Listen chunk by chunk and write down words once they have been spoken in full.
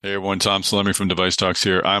Hey everyone, Tom Salemi from Device Talks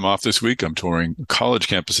here. I'm off this week. I'm touring college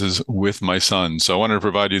campuses with my son. So I wanted to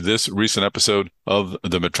provide you this recent episode of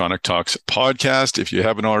the Medtronic Talks podcast. If you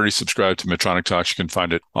haven't already subscribed to Medtronic Talks, you can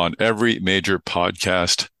find it on every major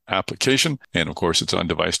podcast application. And of course, it's on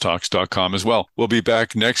devicetalks.com as well. We'll be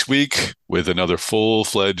back next week with another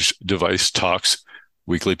full-fledged Device Talks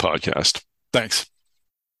weekly podcast. Thanks.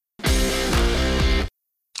 Hi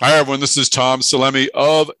everyone, this is Tom Salemi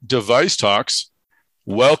of Device Talks.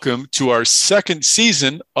 Welcome to our second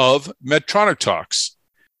season of Medtronic Talks.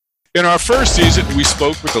 In our first season, we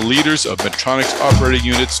spoke with the leaders of Medtronic's operating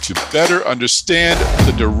units to better understand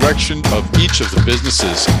the direction of each of the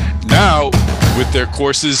businesses. Now, with their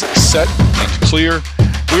courses set and clear,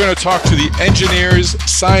 we're going to talk to the engineers,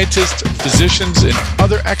 scientists, physicians, and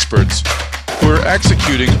other experts who are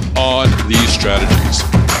executing on these strategies.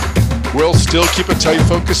 We'll still keep a tight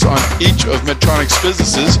focus on each of Medtronic's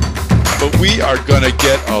businesses, but we are going to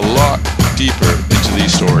get a lot deeper into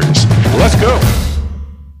these stories. Let's go.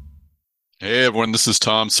 Hey everyone, this is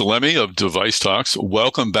Tom Salemi of Device Talks.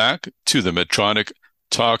 Welcome back to the Medtronic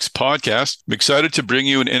Talks podcast. I'm excited to bring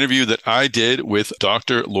you an interview that I did with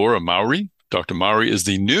Dr. Laura Mowry. Dr. Mowry is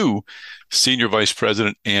the new Senior Vice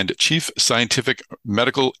President and Chief Scientific,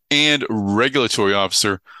 Medical, and Regulatory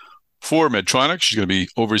Officer for Medtronic. She's going to be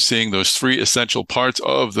overseeing those three essential parts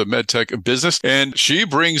of the medtech business. And she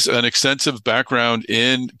brings an extensive background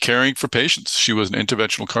in caring for patients. She was an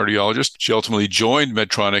interventional cardiologist. She ultimately joined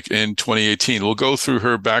Medtronic in 2018. We'll go through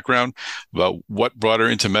her background about what brought her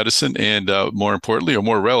into medicine and more importantly, or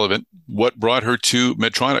more relevant, what brought her to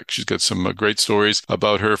Medtronic. She's got some great stories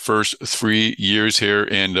about her first 3 years here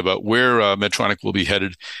and about where Medtronic will be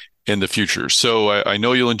headed in the future. So I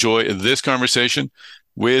know you'll enjoy this conversation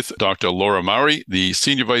with Dr. Laura Mowry, the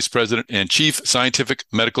Senior Vice President and Chief Scientific,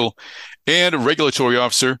 Medical, and Regulatory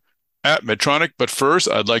Officer at Medtronic. But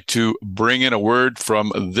first, I'd like to bring in a word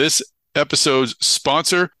from this episode's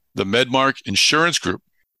sponsor, the Medmark Insurance Group.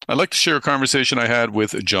 I'd like to share a conversation I had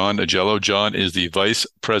with John Agello. John is the Vice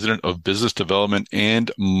President of Business Development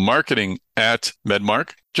and Marketing at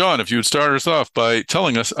Medmark. John, if you would start us off by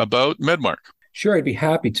telling us about Medmark. Sure, I'd be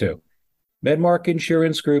happy to. Medmark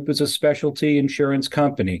Insurance Group is a specialty insurance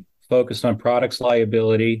company focused on products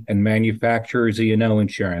liability and manufacturer's E&O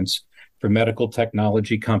insurance for medical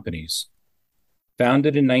technology companies.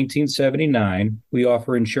 Founded in 1979, we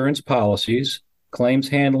offer insurance policies, claims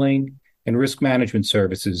handling, and risk management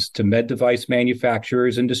services to med device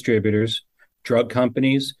manufacturers and distributors, drug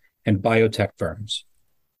companies, and biotech firms.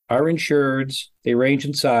 Our insureds, they range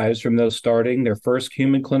in size from those starting their first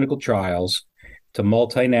human clinical trials to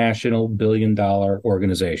multinational billion-dollar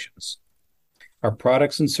organizations. Our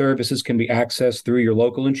products and services can be accessed through your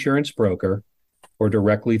local insurance broker or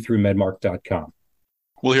directly through medmark.com.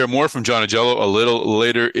 We'll hear more from John Agello a little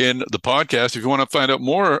later in the podcast. If you want to find out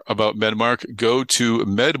more about Medmark, go to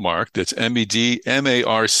Medmark, that's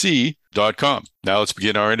medmarc.com. Now let's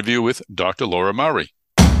begin our interview with Dr. Laura Mowry.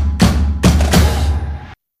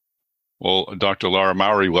 Well, Dr. Laura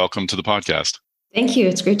Mowry, welcome to the podcast. Thank you.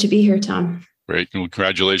 It's great to be here, Tom. Great.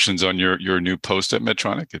 Congratulations on your new post at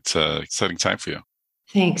Medtronic. It's an exciting time for you.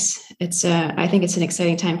 Thanks. I think it's an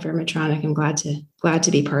exciting time for Medtronic. I'm glad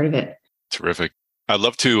to be part of it. Terrific. I'd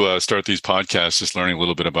love to start these podcasts just learning a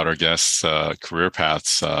little bit about our guests' career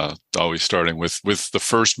paths, always starting with the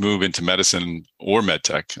first move into medicine or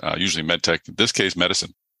medtech, usually medtech, in this case,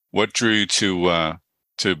 medicine. What drew you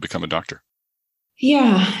to become a doctor?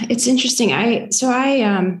 Yeah, it's interesting. I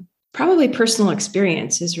probably personal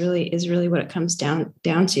experience is really what it comes down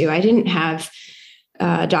to. I didn't have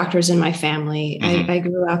doctors in my family. Mm-hmm. I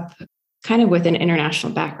grew up kind of with an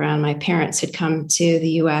international background. My parents had come to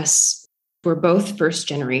the U.S. We're both first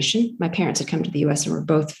generation. My parents had come to the U.S. and we're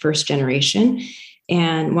both first generation,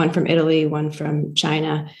 and one from Italy, one from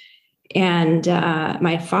China. And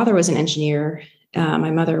my father was an engineer.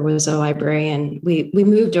 My mother was a librarian. We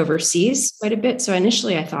moved overseas quite a bit. So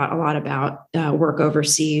initially I thought a lot about work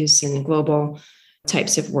overseas and global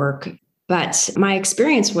types of work. But my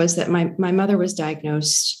experience was that my mother was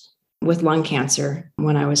diagnosed with lung cancer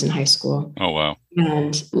when I was in high school. Oh, wow.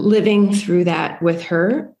 And living through that with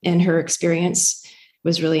her and her experience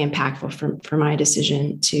was really impactful for my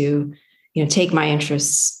decision to, take my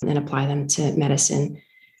interests and apply them to medicine.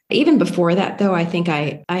 Even before that, though, I think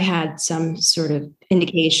I had some sort of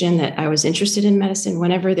indication that I was interested in medicine.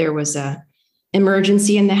 Whenever there was a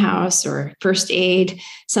emergency in the house or first aid,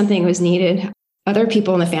 something was needed, other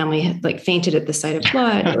people in the family had fainted at the sight of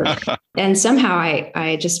blood. And somehow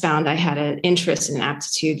I just found I had an interest and an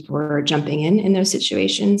aptitude for jumping in those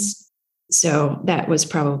situations. So that was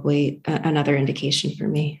probably another indication for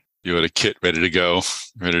me. You had a kit ready to go,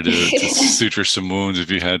 ready to suture some wounds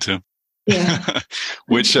if you had to. Yeah.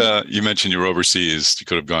 Which you mentioned you were overseas. You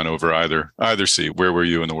could have gone over either sea. Where were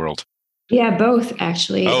you in the world? Yeah, both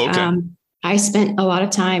actually. Oh, okay. I spent a lot of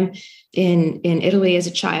time in Italy as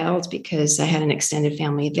a child because I had an extended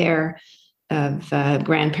family there of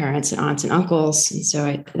grandparents and aunts and uncles, and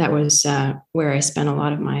so that was where I spent a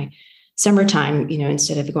lot of my summertime.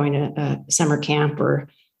 Instead of going to a summer camp or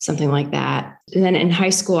something like that. And then in high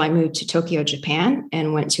school, I moved to Tokyo, Japan,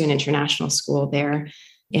 and went to an international school there,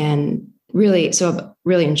 and really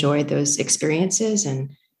enjoyed those experiences and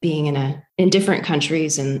being in different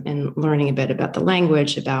countries and learning a bit about the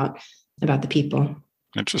language, about the people.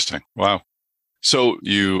 Interesting. Wow. So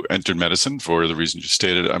you entered medicine for the reason you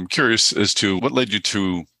stated. I'm curious as to what led you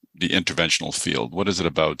to the interventional field. What is it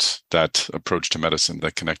about that approach to medicine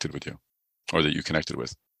that connected with you, or that you connected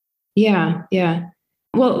with? Yeah.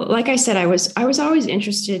 Well, like I said, I was always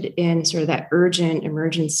interested in sort of that urgent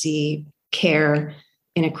emergency care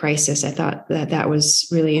in a crisis. I thought that was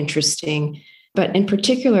really interesting. But in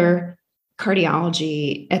particular,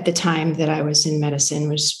 cardiology at the time that I was in medicine,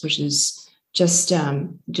 which is just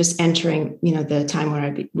entering, the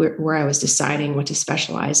time where I was deciding what to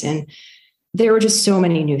specialize in. There were just so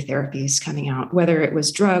many new therapies coming out, whether it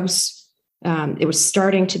was drugs. It was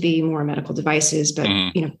starting to be more medical devices, but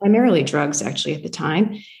primarily drugs actually at the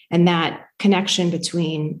time. And that connection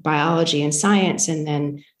between biology and science, and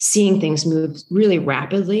then seeing things move really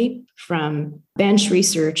rapidly from bench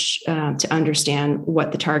research to understand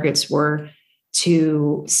what the targets were,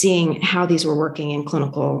 to seeing how these were working in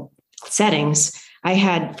clinical settings. I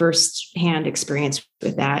had firsthand experience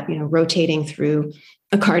with that, rotating through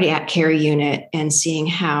a cardiac care unit and seeing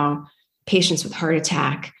how patients with heart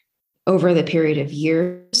attack, over the period of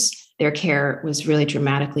years, their care was really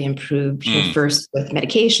dramatically improved, first with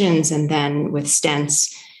medications and then with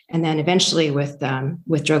stents, and then eventually with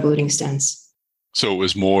drug-eluting stents. So it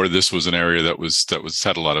was more, this was an area that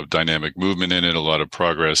had a lot of dynamic movement in it, a lot of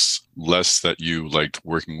progress, less that you liked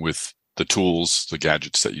working with the tools, the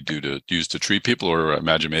gadgets that you use to treat people, or I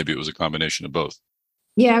imagine maybe it was a combination of both.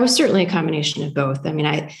 Yeah, it was certainly a combination of both. I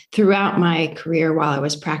mean, throughout my career while I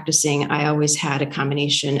was practicing, I always had a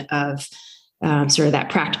combination of sort of that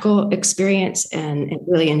practical experience and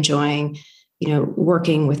really enjoying,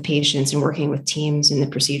 working with patients and working with teams in the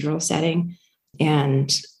procedural setting,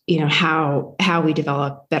 and how we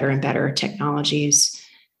develop better and better technologies,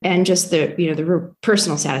 and just the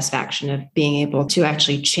personal satisfaction of being able to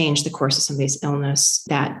actually change the course of somebody's illness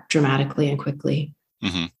that dramatically and quickly.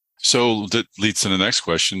 Mm-hmm. So that leads to the next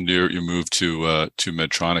question. You moved to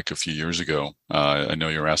Medtronic a few years ago. I know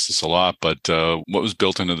you're asked this a lot, but what was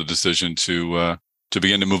built into the decision to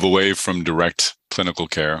begin to move away from direct clinical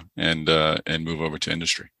care and move over to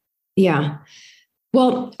industry? Yeah.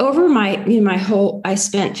 Well, over I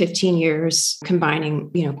spent 15 years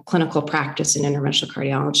combining, clinical practice in interventional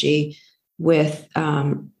cardiology with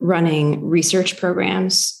running research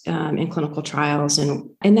programs in clinical trials.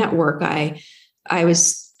 And in that work, I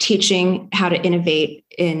was teaching how to innovate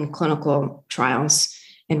in clinical trials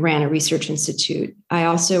and ran a research institute. I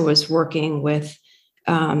also was working with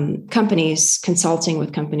companies, consulting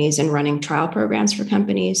with companies and running trial programs for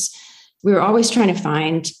companies. We were always trying to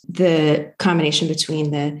find the combination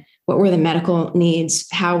between what were the medical needs,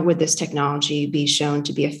 how would this technology be shown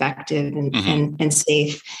to be effective and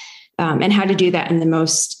safe, and how to do that in the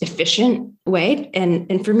most efficient way.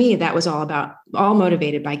 And for me, that was all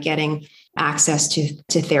motivated by getting access to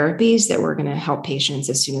therapies that were going to help patients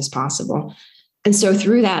as soon as possible. And so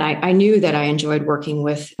through that, I knew that I enjoyed working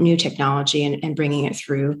with new technology and bringing it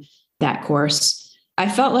through that course. I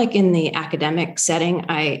felt like in the academic setting,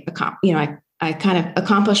 I kind of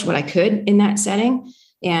accomplished what I could in that setting.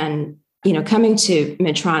 And, coming to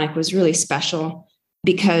Medtronic was really special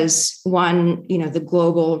because one, the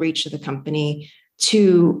global reach of the company,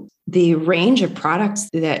 two, the range of products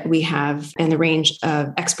that we have and the range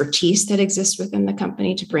of expertise that exists within the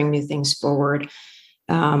company to bring new things forward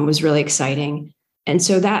was really exciting. And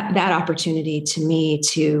so that opportunity to me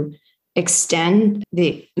to extend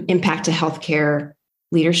the impact to healthcare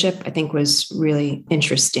leadership, I think, was really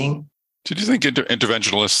interesting. Did you think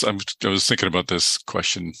interventionalists, I was thinking about this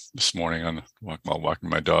question this morning while walking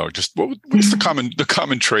my dog, just what is the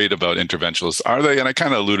common trait about interventionalists? Are they, and I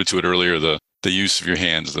kind of alluded to it earlier, the use of your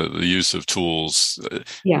hands, the use of tools.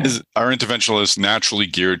 Yeah. Are interventionalists naturally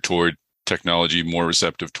geared toward technology, more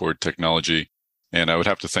receptive toward technology? And I would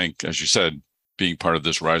have to think, as you said, being part of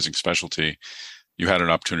this rising specialty, you had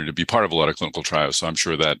an opportunity to be part of a lot of clinical trials. So I'm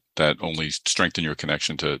sure that only strengthened your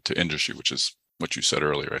connection to industry, which is what you said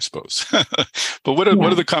earlier, I suppose. But what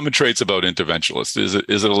are the common traits about interventionalists? Is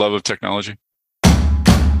it a love of technology?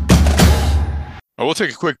 We'll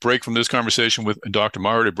take a quick break from this conversation with Dr.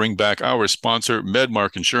 Maury to bring back our sponsor,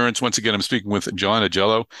 Medmark Insurance. Once again, I'm speaking with John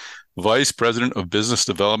Agello, Vice President of Business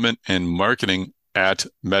Development and Marketing at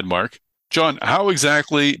Medmark. John, how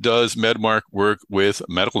exactly does Medmark work with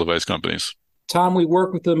medical device companies? Tom, we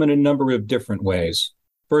work with them in a number of different ways.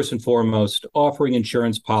 First and foremost, offering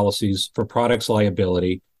insurance policies for products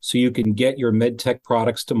liability so you can get your medtech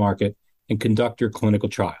products to market and conduct your clinical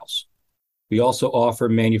trials. We also offer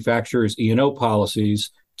manufacturers' E&O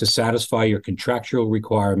policies to satisfy your contractual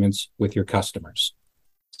requirements with your customers.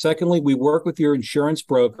 Secondly, we work with your insurance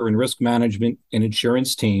broker and risk management and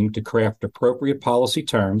insurance team to craft appropriate policy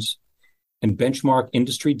terms and benchmark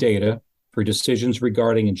industry data for decisions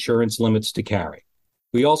regarding insurance limits to carry.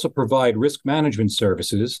 We also provide risk management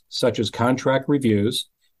services, such as contract reviews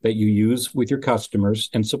that you use with your customers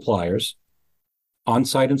and suppliers,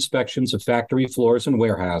 on-site inspections of factory floors and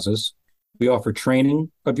warehouses. We offer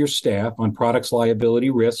training of your staff on products liability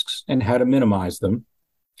risks and how to minimize them,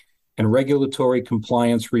 and regulatory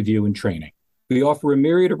compliance review and training. We offer a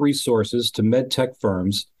myriad of resources to medtech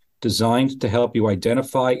firms designed to help you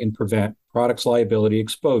identify and prevent products liability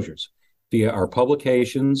exposures via our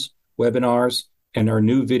publications, webinars, and our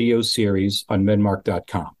new video series on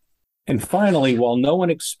medmark.com. And finally, while no one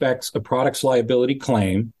expects a products liability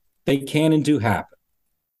claim, they can and do happen.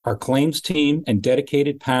 Our claims team and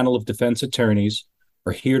dedicated panel of defense attorneys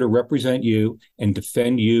are here to represent you and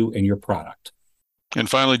defend you and your product. And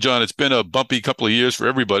finally, John, it's been a bumpy couple of years for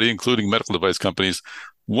everybody, including medical device companies.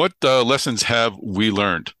 What lessons have we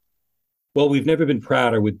learned? Well, we've never been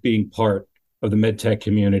prouder with being part of the medtech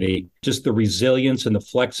community, just the resilience and the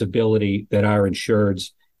flexibility that our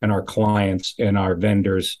insureds and our clients and our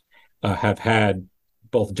vendors have had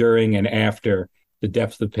both during and after the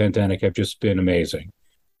depths of the pandemic have just been amazing.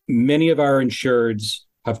 Many of our insureds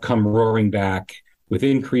have come roaring back with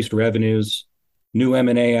increased revenues, new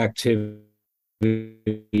M&A activity,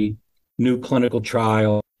 new clinical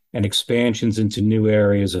trial, and expansions into new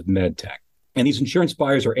areas of medtech. And these insurance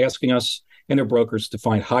buyers are asking us and their brokers to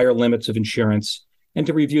find higher limits of insurance and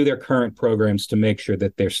to review their current programs to make sure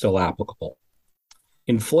that they're still applicable.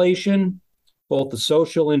 Inflation, both the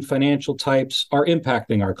social and financial types, are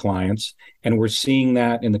impacting our clients, and we're seeing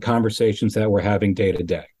that in the conversations that we're having day to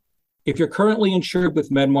day. If you're currently insured with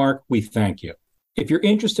Medmark, we thank you. If you're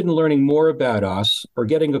interested in learning more about us or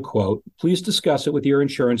getting a quote, please discuss it with your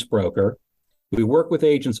insurance broker. We work with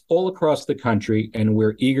agents all across the country, and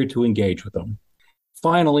we're eager to engage with them.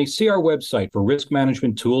 Finally, see our website for risk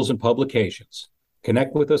management tools and publications.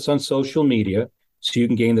 Connect with us on social media so you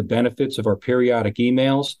can gain the benefits of our periodic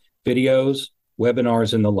emails, videos,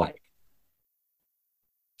 webinars, and the like.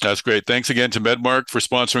 That's great. Thanks again to Medmark for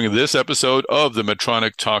sponsoring this episode of the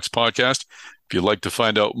Medtronic Talks podcast. If you'd like to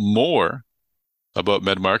find out more about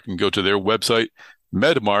Medmark, you can go to their website,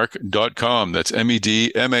 medmark.com. That's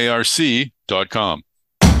medmarc.com.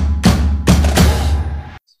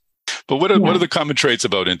 But what are the common traits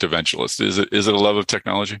about interventionalists? Is it a love of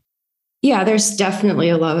technology? Yeah, there's definitely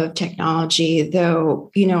a love of technology,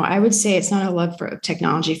 though, I would say it's not a love for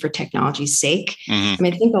technology's sake. Mm-hmm. I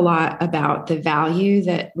mean, I think a lot about the value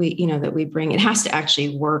that we bring. It has to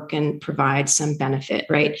actually work and provide some benefit,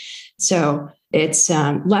 right? So it's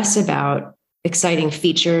less about exciting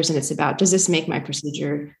features, and it's about, does this make my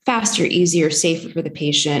procedure faster, easier, safer for the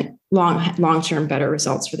patient, long-term better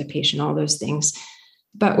results for the patient, all those things.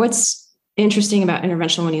 But what's interesting about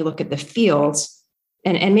intervention when you look at the fields,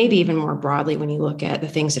 and maybe even more broadly, when you look at the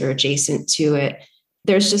things that are adjacent to it,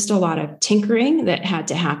 there's just a lot of tinkering that had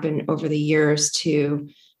to happen over the years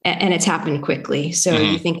and it's happened quickly. So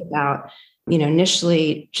you think about,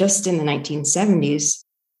 initially just in the 1970s,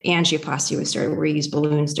 angioplasty was started where you use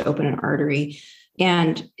balloons to open an artery.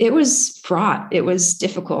 And it was fraught. It was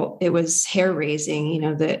difficult. It was hair raising,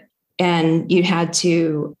 and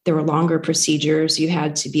there were longer procedures. You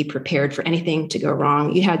had to be prepared for anything to go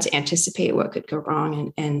wrong. You had to anticipate what could go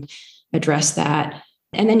wrong and address that.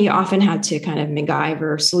 And then you often had to kind of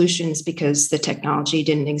MacGyver solutions because the technology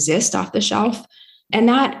didn't exist off the shelf. And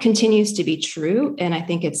that continues to be true. And I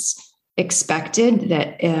think it's expected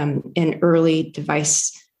that in early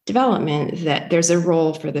device development, that there's a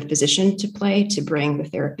role for the physician to play to bring the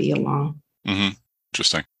therapy along. Mm-hmm.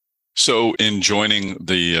 Interesting. So in joining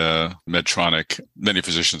the Medtronic, many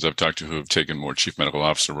physicians I've talked to who have taken more chief medical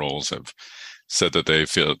officer roles have said that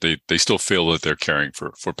they still feel that they're caring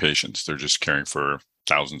for patients. They're just caring for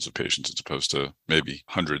thousands of patients as opposed to maybe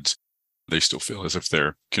hundreds. They still feel as if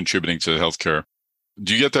they're contributing to healthcare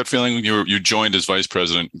Do you get that feeling when you joined as vice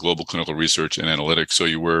president, global clinical research and analytics? So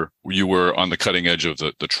you were on the cutting edge of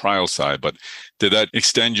the trial side, but did that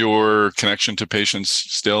extend your connection to patients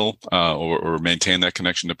still, or maintain that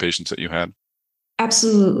connection to patients that you had?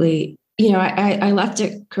 Absolutely. You know, I left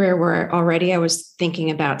a career where already I was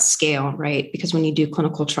thinking about scale, right? Because when you do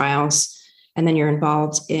clinical trials and then you're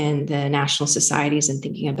involved in the national societies and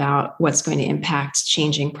thinking about what's going to impact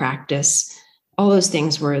changing practice, all those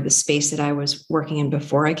things were the space that I was working in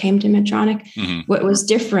before I came to Medtronic. Mm-hmm. What was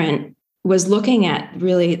different was looking at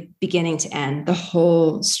really beginning to end the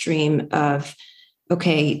whole stream of,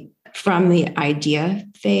 okay, from the idea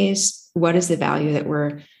phase, what is the value that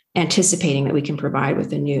we're anticipating that we can provide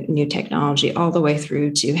with a new technology, all the way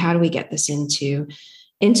through to how do we get this into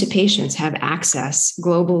patients, have access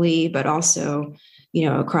globally, but also, you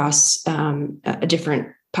know, across a different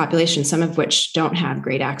population, some of which don't have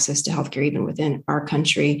great access to healthcare even within our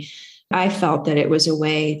country. I felt that it was a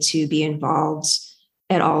way to be involved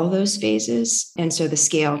at all of those phases, and so the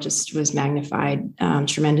scale just was magnified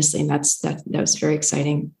tremendously, and that was very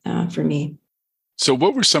exciting for me. So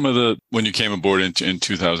what were some of when you came aboard in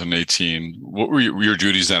 2018, what were your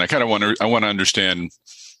duties then? I want to understand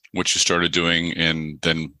what you started doing, and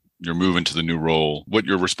then your move into the new role, what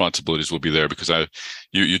your responsibilities will be there, because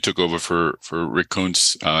you took over for Rick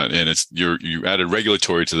Kuntz, and you added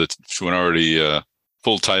regulatory to an already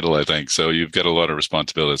full title, I think. So you've got a lot of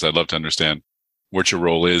responsibilities. I'd love to understand what your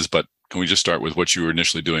role is, but can we just start with what you were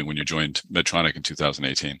initially doing when you joined Medtronic in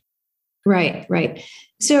 2018? Right.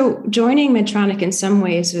 So joining Medtronic in some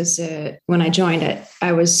ways was, when I joined it,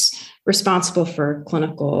 I was responsible for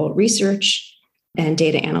clinical research and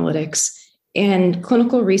data analytics. And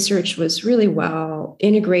clinical research was really well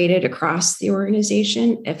integrated across the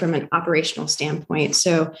organization from an operational standpoint.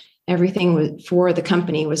 So everything for the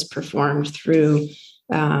company was performed through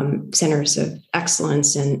centers of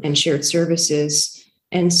excellence and shared services.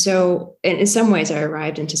 And so in some ways, I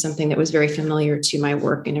arrived into something that was very familiar to my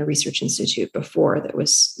work in a research institute before, that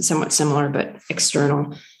was somewhat similar, but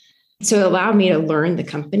external. So it allowed me to learn the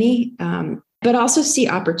company, but also see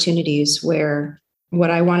opportunities where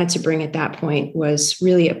what I wanted to bring at that point was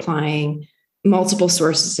really applying multiple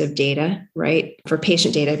sources of data, right, for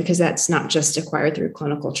patient data, because that's not just acquired through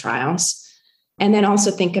clinical trials. And then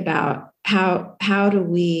also think about how do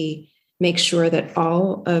we make sure that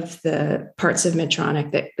all of the parts of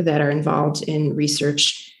Medtronic that are involved in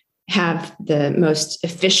research have the most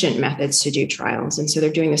efficient methods to do trials. And so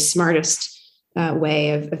they're doing the smartest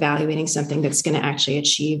way of evaluating something that's going to actually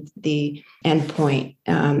achieve the endpoint.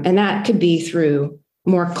 And that could be through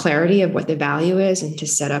more clarity of what the value is and to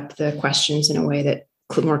set up the questions in a way that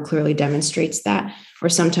more clearly demonstrates that. Or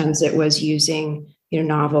sometimes it was using,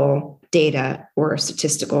 novel data or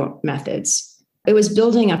statistical methods. It was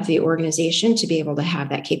building up the organization to be able to have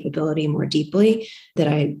that capability more deeply that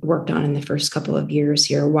I worked on in the first couple of years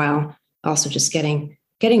here, while also just getting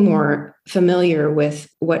more familiar with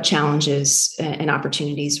what challenges and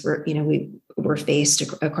opportunities we were faced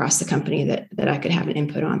across the company that I could have an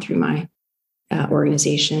input on through my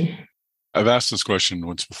organization. I've asked this question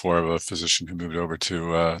once before of a physician who moved over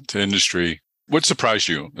to industry. What surprised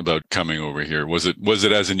you about coming over here? Was it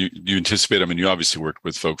as in you anticipate? I mean, you obviously worked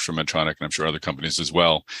with folks from Medtronic, and I'm sure other companies as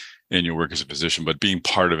well in your work as a physician, but being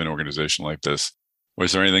part of an organization like this,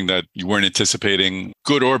 was there anything that you weren't anticipating,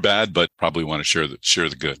 good or bad, but probably want to share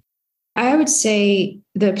the good? I would say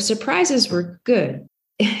the surprises were good.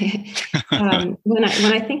 When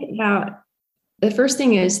I think about, the first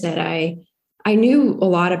thing is that I knew a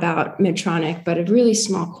lot about Medtronic, but a really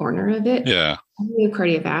small corner of it. Yeah. I knew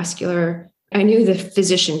cardiovascular. I knew the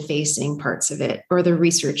physician-facing parts of it or the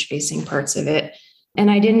research-facing parts of it.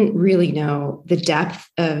 And I didn't really know the depth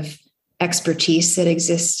of expertise that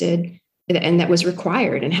existed and that was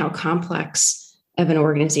required, and how complex of an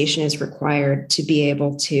organization is required to be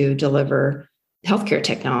able to deliver healthcare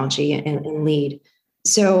technology and lead.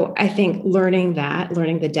 So I think learning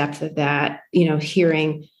the depth of that,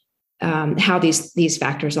 hearing how these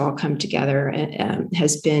factors all come together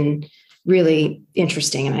has been really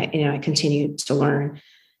interesting. And I continue to learn.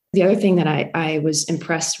 The other thing that I was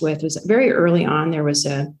impressed with was very early on, there was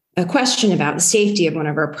a question about the safety of one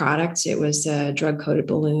of our products. It was a drug-coated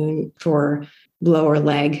balloon for lower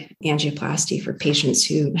leg angioplasty for patients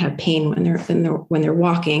who have pain when they're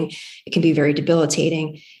walking. It can be very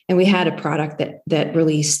debilitating. And we had a product that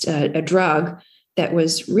released a drug that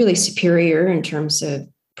was really superior in terms of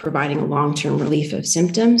providing a long-term relief of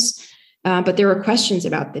symptoms. But there were questions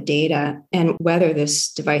about the data and whether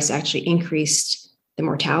this device actually increased the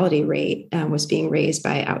mortality rate was being raised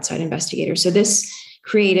by outside investigators. So this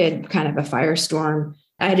created kind of a firestorm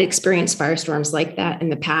I had experienced firestorms like that in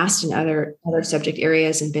the past in other subject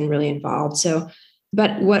areas and been really involved. So,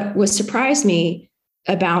 but what was surprised me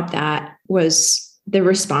about that was the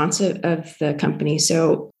response of the company.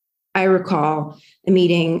 So I recall a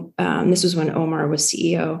meeting, this was when Omar was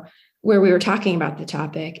CEO, where we were talking about the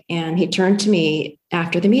topic, and he turned to me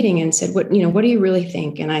after the meeting and said, what do you really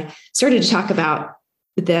think? And I started to talk about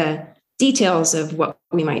the details of what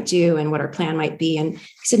we might do and what our plan might be. And he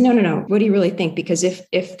said, no, what do you really think? Because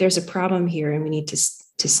if there's a problem here and we need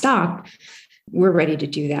to stop, we're ready to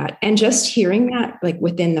do that. And just hearing that, like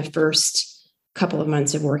within the first couple of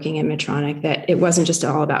months of working at Medtronic, that it wasn't just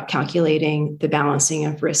all about calculating the balancing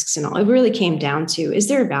of risks and all. It really came down to, is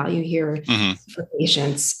there a value here for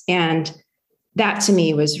patients? And that to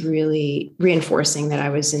me was really reinforcing that I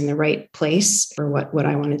was in the right place for what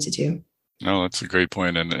I wanted to do. No, that's a great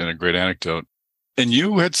point and a great anecdote. And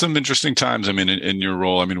you had some interesting times. I mean, in your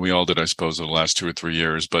role, I mean, we all did, I suppose, over the last 2 or 3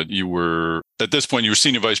 years, but you were, at this point, you were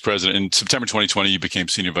senior vice president. In September 2020, you became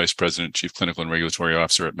senior vice president, chief clinical and regulatory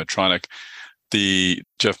officer at Medtronic.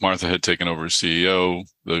 Jeff Martha had taken over as CEO.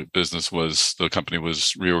 The company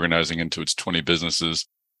was reorganizing into its 20 businesses.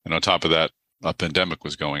 And on top of that, a pandemic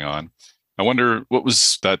was going on. I wonder, what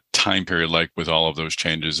was that time period like with all of those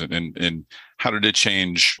changes, and how did it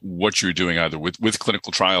change what you were doing either with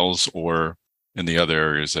clinical trials or in the other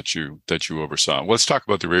areas that you oversaw? Let's talk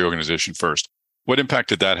about the reorganization first. What impact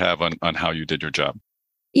did that have on how you did your job?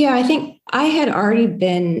 Yeah, I think I had already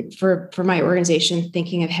been for my organization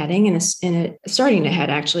thinking of heading starting to head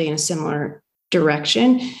actually in a similar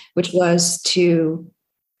direction, which was to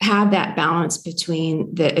have that balance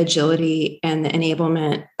between the agility and the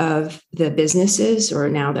enablement of the businesses, or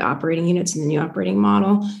now the operating units in the new operating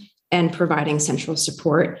model, and providing central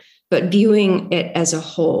support, but viewing it as a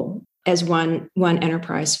whole, as one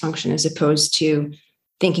enterprise function, as opposed to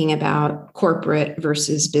thinking about corporate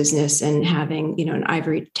versus business and having, an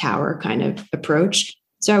ivory tower kind of approach.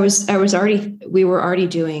 So we were already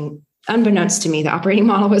doing, unbeknownst to me, the operating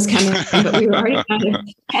model was coming, but we were already kind of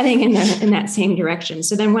heading in that same direction.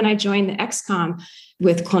 So then when I joined the XCOM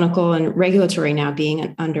with clinical and regulatory now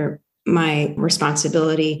being under my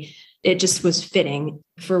responsibility, it just was fitting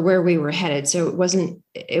for where we were headed. So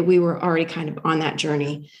we were already kind of on that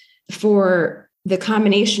journey. For the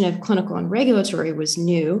combination of clinical and regulatory was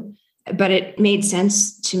new, but it made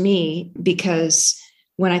sense to me because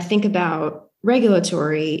when I think about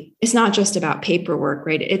regulatory, it's not just about paperwork,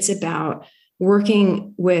 right? It's about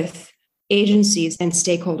working with agencies and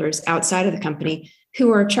stakeholders outside of the company who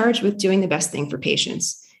are charged with doing the best thing for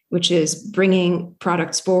patients, which is bringing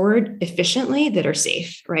products forward efficiently that are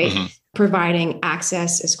safe, right? Mm-hmm. Providing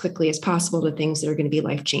access as quickly as possible to things that are going to be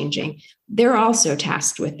life-changing. They're also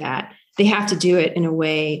tasked with that. They have to do it in a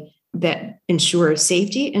way that ensures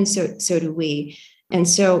safety, and so do we. And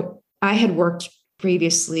so I had worked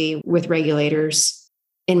previously with regulators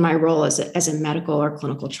in my role as a medical or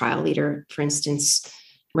clinical trial leader, for instance,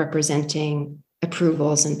 representing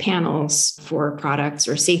approvals and panels for products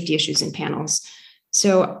or safety issues in panels.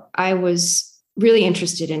 So I was really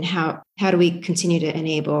interested in how do we continue to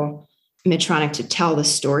enable Medtronic to tell the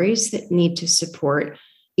stories that need to support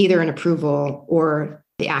either an approval or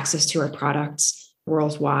the access to our products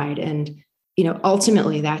worldwide. And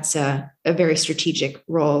ultimately, that's a very strategic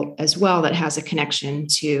role as well that has a connection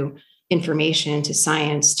to information, to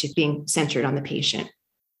science, to being centered on the patient.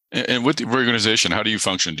 And with the organization, how do you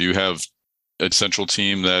function? Do you have a central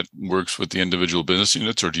team that works with the individual business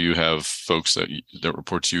units, or do you have folks that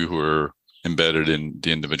report to you who are embedded in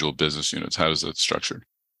the individual business units? How is that structured?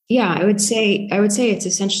 Yeah, I would say it's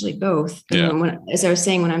essentially both. Yeah. As I was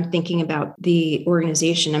saying, when I'm thinking about the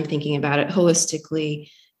organization, I'm thinking about it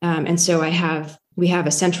holistically. And so we have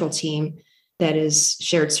a central team that is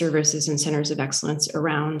shared services and centers of excellence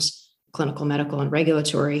around clinical, medical, and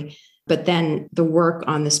regulatory. But then the work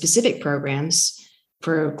on the specific programs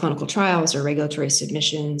for clinical trials or regulatory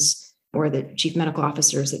submissions, or the chief medical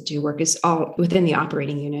officers that do work, is all within the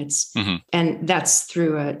operating units. Mm-hmm. And that's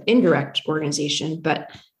through an indirect organization. But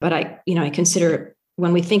I consider,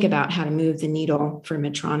 when we think about how to move the needle for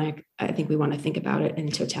Medtronic, I think we want to think about it in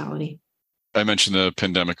totality. I mentioned the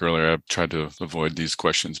pandemic earlier. I've tried to avoid these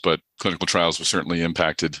questions, but clinical trials were certainly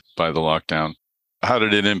impacted by the lockdown. How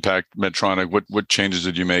did it impact Medtronic? What changes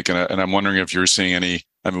did you make? And I'm wondering if you're seeing any.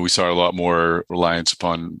 I mean, we saw a lot more reliance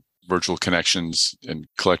upon virtual connections and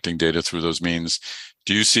collecting data through those means.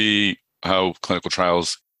 Do you see how clinical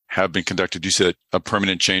trials have been conducted? Do you see a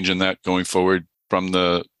permanent change in that going forward from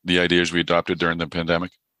the ideas we adopted during the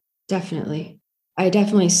pandemic? Definitely. I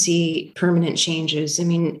definitely see permanent changes. I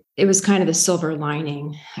mean, it was kind of the silver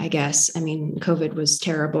lining, I guess. I mean, COVID was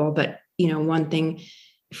terrible, but one thing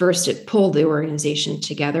first it pulled the organization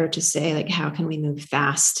together to say, like, how can we move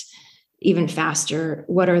fast, even faster?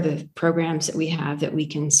 What are the programs that we have that we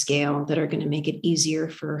can scale that are going to make it easier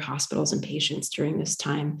for hospitals and patients during this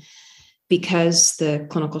time? Because the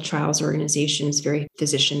clinical trials organization is very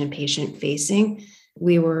physician and patient facing,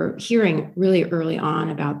 we were hearing really early on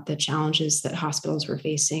about the challenges that hospitals were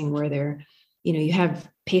facing, where they're, you have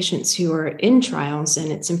patients who are in trials, and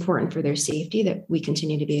it's important for their safety that we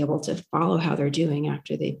continue to be able to follow how they're doing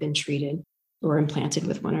after they've been treated or implanted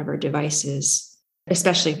with one of our devices,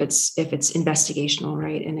 especially if it's investigational,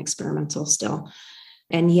 right, and experimental still.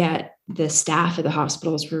 And yet the staff of the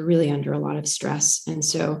hospitals were really under a lot of stress. And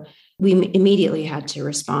so we immediately had to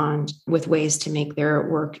respond with ways to make their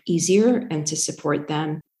work easier and to support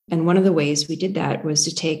them. And one of the ways we did that was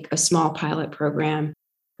to take a small pilot program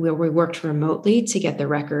where we worked remotely to get the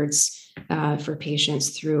records for patients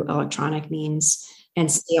through electronic means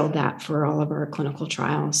and scaled that for all of our clinical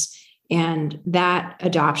trials. And that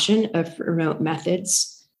adoption of remote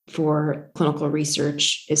methods for clinical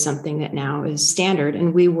research is something that now is standard.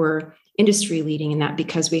 And we were industry leading in that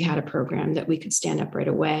because we had a program that we could stand up right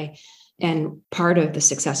away. And part of the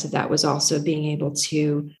success of that was also being able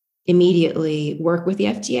to immediately work with the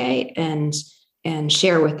FDA and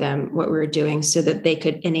share with them what we were doing so that they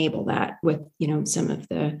could enable that with, some of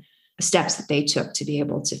the steps that they took to be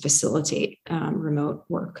able to facilitate remote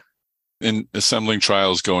work. In assembling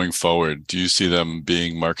trials going forward, do you see them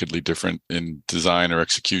being markedly different in design or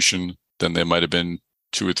execution than they might have been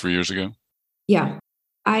 2 or 3 years ago? Yeah,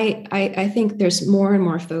 I think there's more and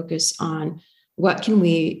more focus on what can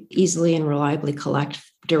we easily and reliably collect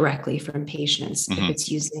directly from patients. If it's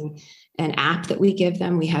using an app that we give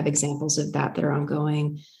them, we have examples of that are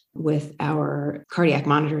ongoing with our cardiac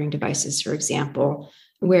monitoring devices, for example,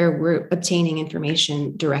 where we're obtaining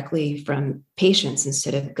information directly from patients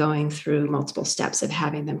instead of going through multiple steps of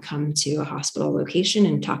having them come to a hospital location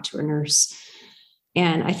and talk to a nurse.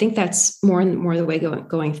 And I think that's more and more the way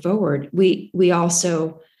going forward. We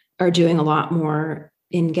also are doing a lot more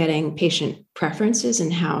in getting patient preferences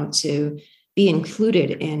and how to be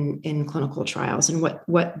included in clinical trials and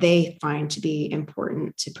what they find to be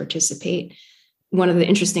important to participate. One of the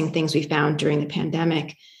interesting things we found during the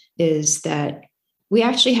pandemic is that we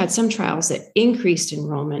actually had some trials that increased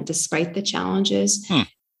enrollment despite the challenges,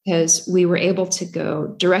 because we were able to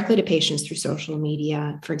go directly to patients through social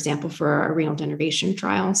media, for example, for our renal denervation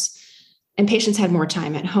trials. And patients had more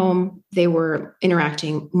time at home. They were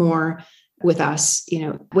interacting more with us,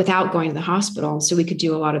 without going to the hospital. So we could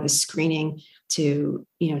do a lot of the screening to,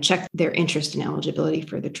 check their interest and eligibility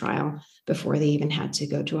for the trial before they even had to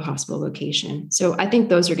go to a hospital location. So I think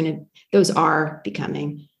those are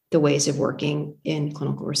becoming the ways of working in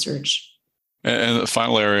clinical research. And the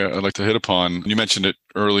final area I'd like to hit upon, you mentioned it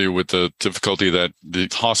earlier with the difficulty that the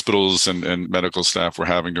hospitals and medical staff were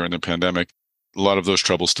having during the pandemic. A lot of those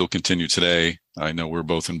troubles still continue today. I know we're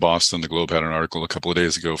both in Boston. The Globe had an article a couple of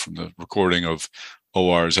days ago from the recording of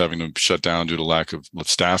ORs having to shut down due to lack of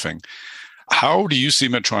staffing. How do you see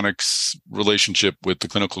Medtronic's relationship with the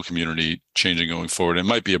clinical community changing going forward? It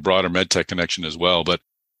might be a broader medtech connection as well, but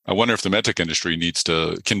I wonder if the medtech industry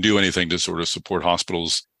can do anything to sort of support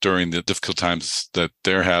hospitals during the difficult times that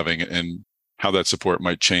they're having, and how that support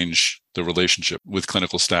might change the relationship with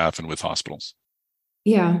clinical staff and with hospitals.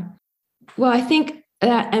 Yeah. Well, I think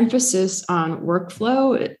that emphasis on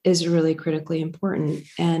workflow is really critically important.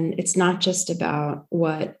 And it's not just about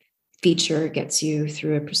what feature gets you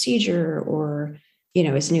through a procedure or,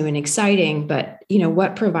 is new and exciting, but,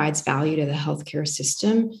 what provides value to the healthcare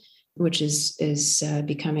system, which is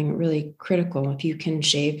becoming really critical if you can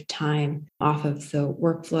shave time off of the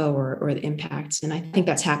workflow or the impacts. And I think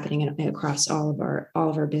that's happening across all of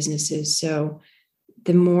our businesses. So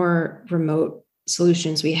the more remote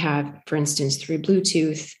solutions we have, for instance, through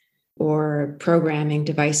Bluetooth or programming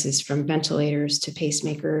devices from ventilators to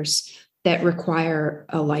pacemakers that require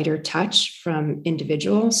a lighter touch from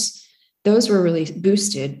individuals, those were really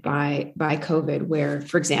boosted by COVID, where,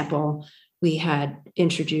 for example, we had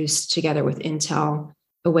introduced together with Intel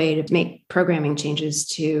a way to make programming changes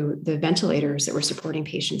to the ventilators that were supporting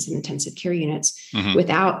patients in intensive care units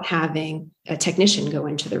without having a technician go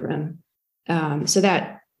into the room. So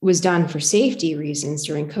that was done for safety reasons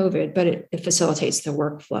during COVID, but it facilitates the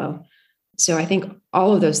workflow. So I think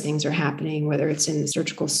all of those things are happening, whether it's in the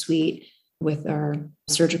surgical suite with our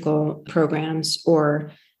surgical programs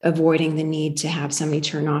or avoiding the need to have somebody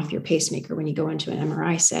turn off your pacemaker when you go into an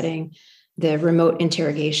MRI setting, the remote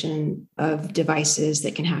interrogation of devices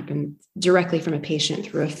that can happen directly from a patient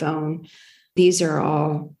through a phone. These are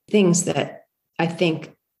all things that I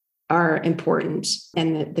think are important,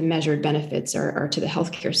 and the measured benefits are to the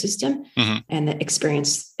healthcare system and the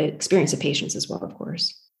experience of patients as well, of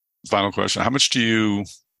course. Final question. How much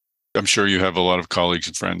I'm sure you have a lot of colleagues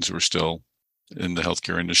and friends who are still in the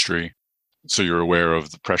healthcare industry, so you're aware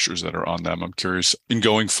of the pressures that are on them. I'm curious, in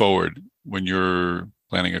going forward, when you're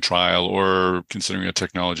planning a trial or considering a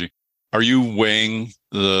technology, are you weighing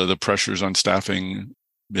the pressures on staffing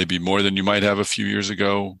maybe more than you might have a few years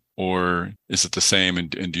ago? Or is it the same?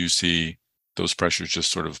 And do you see those pressures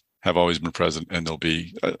just sort of have always been present, and they'll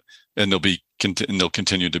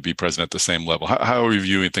continue to be present at the same level? How are you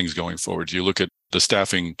viewing things going forward? Do you look at the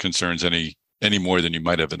staffing concerns any more than you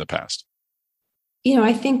might have in the past?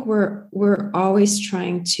 I think we're always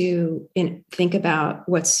trying to think about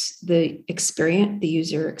what's the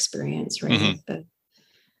user experience, right?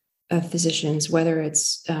 Of physicians, whether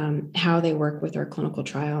it's how they work with our clinical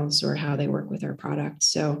trials or how they work with our product.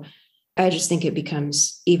 So I just think it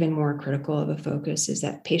becomes even more critical of a focus is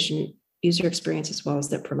that patient user experience as well as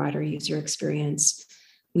the provider user experience.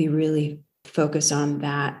 We really focus on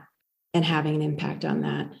that and having an impact on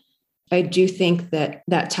that. I do think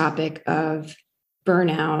that topic of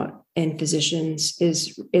burnout in physicians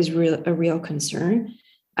is a real concern.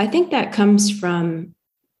 I think that comes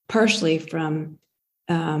partially from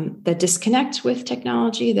the disconnect with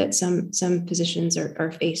technology that some physicians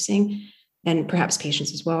are facing, and perhaps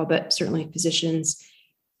patients as well, but certainly physicians.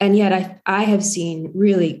 And yet I have seen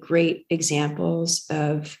really great examples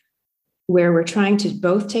of where we're trying to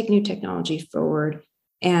both take new technology forward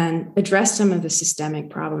and address some of the systemic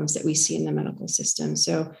problems that we see in the medical system.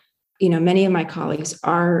 So, many of my colleagues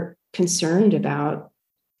are concerned about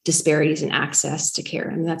disparities in access to care,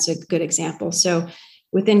 and that's a good example. So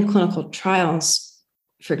within clinical trials,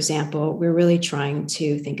 for example, we're really trying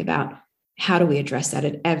to think about how do we address that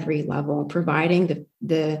at every level, providing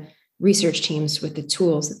the research teams with the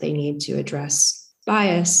tools that they need to address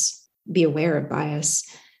bias, be aware of bias,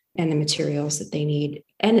 and the materials that they need,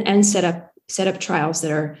 and set up trials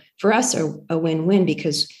that are, for us, a win-win,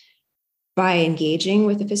 because by engaging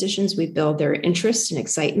with the physicians, we build their interest and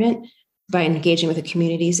excitement. By engaging with the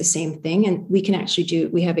communities, the same thing. And we can actually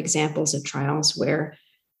we have examples of trials where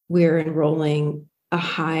we're enrolling a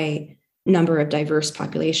high number of diverse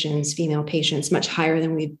populations, female patients, much higher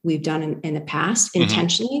than we've done in the past,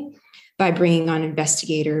 intentionally, by bringing on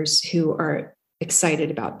investigators who are excited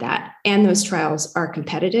about that. And those trials are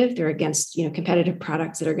competitive. They're against, competitive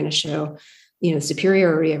products that are going to show,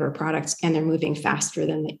 superiority of our products, and they're moving faster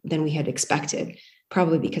than we had expected,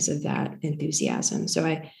 probably because of that enthusiasm. So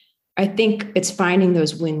I think it's finding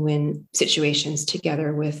those win-win situations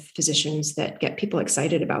together with physicians that get people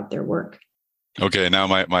excited about their work. Okay, now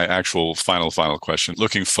my actual final question.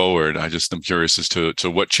 Looking forward, I just am curious as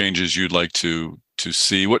to what changes you'd like to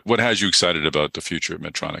see. What has you excited about the future of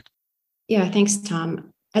Medtronic? Yeah, thanks,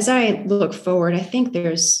 Tom. As I look forward, I think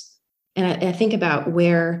I think about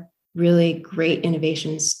where really great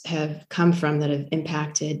innovations have come from that have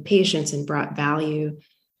impacted patients and brought value.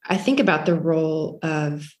 I think about the role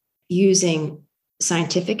of using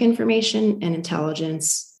scientific information and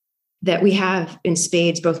intelligence that we have in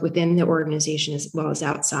spades, both within the organization as well as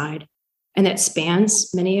outside. And that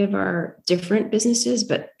spans many of our different businesses,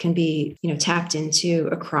 but can be, tapped into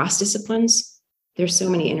across disciplines. There's so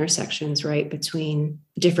many intersections, right, between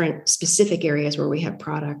different specific areas where we have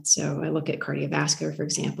products. So I look at cardiovascular, for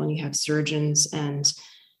example, and you have surgeons and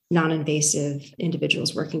non-invasive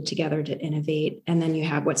individuals working together to innovate. And then you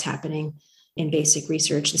have what's happening in basic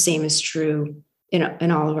research. The same is true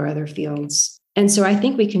in all of our other fields. And so I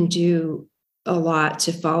think we can do a lot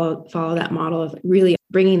to follow that model of really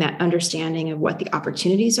bringing that understanding of what the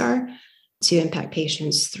opportunities are to impact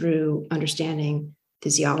patients through understanding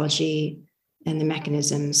physiology and the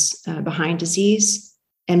mechanisms behind disease,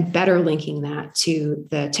 and better linking that to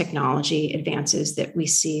the technology advances that we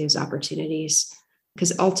see as opportunities,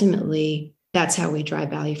 because ultimately that's how we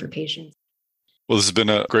drive value for patients. Well, this has been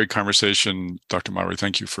a great conversation, Dr. Mowry.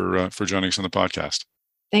 Thank you for joining us on the podcast.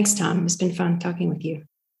 Thanks, Tom. It's been fun talking with you.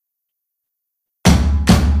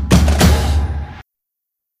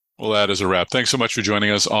 Well, that is a wrap. Thanks so much for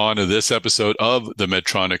joining us on this episode of the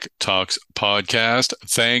Medtronic Talks podcast.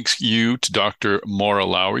 Thanks you to Dr. Maura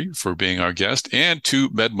Lowry for being our guest, and to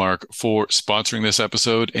Medmark for sponsoring this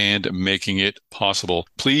episode and making it possible.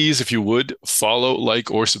 Please, if you would, follow,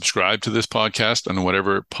 like, or subscribe to this podcast on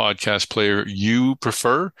whatever podcast player you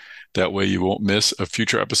prefer. That way you won't miss a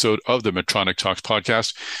future episode of the Medtronic Talks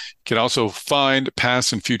podcast. You can also find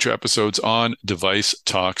past and future episodes on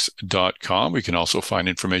devicetalks.com. We can also find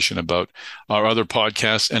information about our other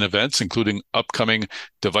podcasts and events, including upcoming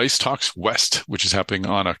Device Talks West, which is happening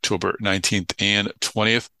on October 19th and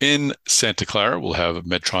 20th in Santa Clara. We'll have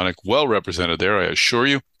Medtronic well represented there, I assure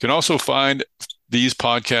you. You can also find these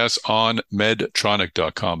podcasts on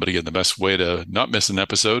medtronic.com. But again, the best way to not miss an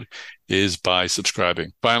episode is by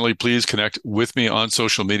subscribing. Finally, please connect with me on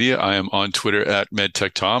social media. I am on Twitter at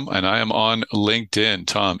MedTechTom, and I am on LinkedIn,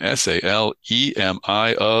 Tom,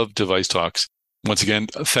 Salemi of Device Talks. Once again,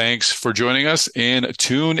 thanks for joining us, and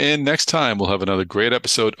tune in next time. We'll have another great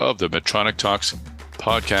episode of the Medtronic Talks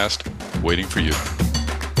podcast waiting for you.